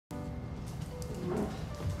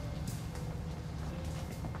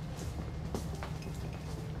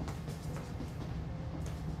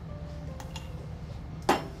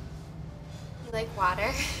like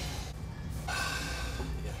water?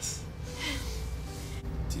 Yes.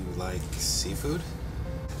 Do you like seafood?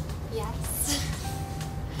 Yes.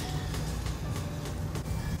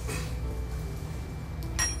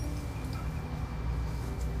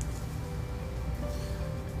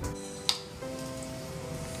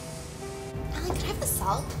 Alan, could I have the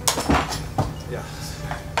salt? Yeah.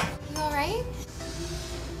 You alright?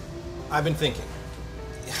 I've been thinking.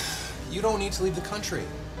 You don't need to leave the country.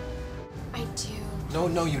 I do.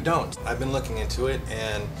 No, you don't. I've been looking into it,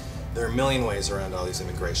 and there are a million ways around all these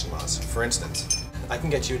immigration laws. For instance, I can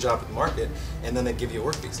get you a job at the market, and then they'd give you a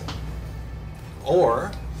work visa.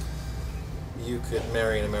 Or you could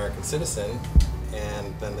marry an American citizen,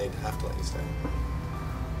 and then they'd have to let you stay.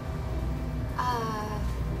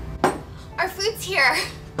 Our food's here.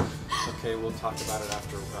 Okay, we'll talk about it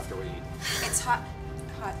after we eat. It's hot.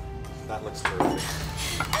 Hot. That looks terrific.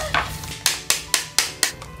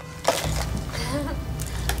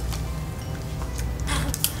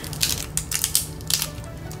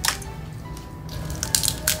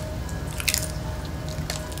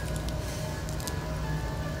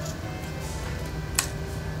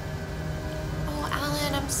 Oh,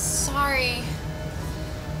 Alan, I'm sorry.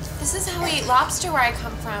 This is how we eat lobster where I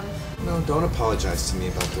come from. No, don't apologize to me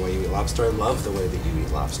about the way you eat lobster. I love the way that you eat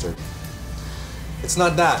lobster. It's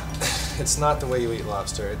not that. It's not the way you eat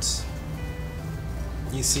lobster. It's...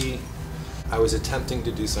 You see, I was attempting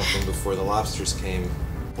to do something before the lobsters came.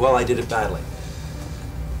 Well, I did it badly.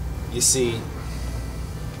 You see,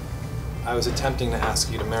 I was attempting to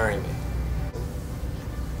ask you to marry me.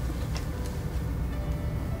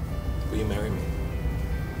 Will you marry me?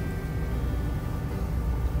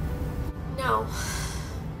 No.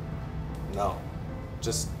 No.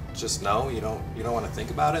 Just no? You don't want to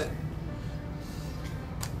think about it?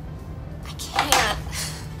 I can't.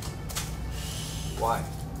 Why?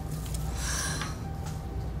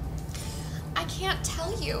 I can't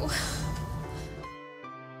tell you.